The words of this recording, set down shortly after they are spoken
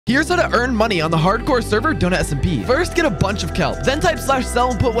Here's how to earn money on the hardcore server DonutSMP. First, get a bunch of kelp. Then type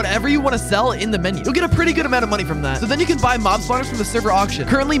 /sell and put whatever you want to sell in the menu. You'll get a pretty good amount of money from that. So then you can buy mob spawners from the server auction.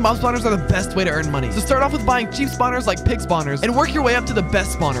 Currently, mob spawners are the best way to earn money. So start off with buying cheap spawners like pig spawners and work your way up to the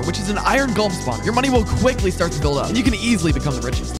best spawner, which is an iron golem spawner. Your money will quickly start to build up and you can easily become the richest.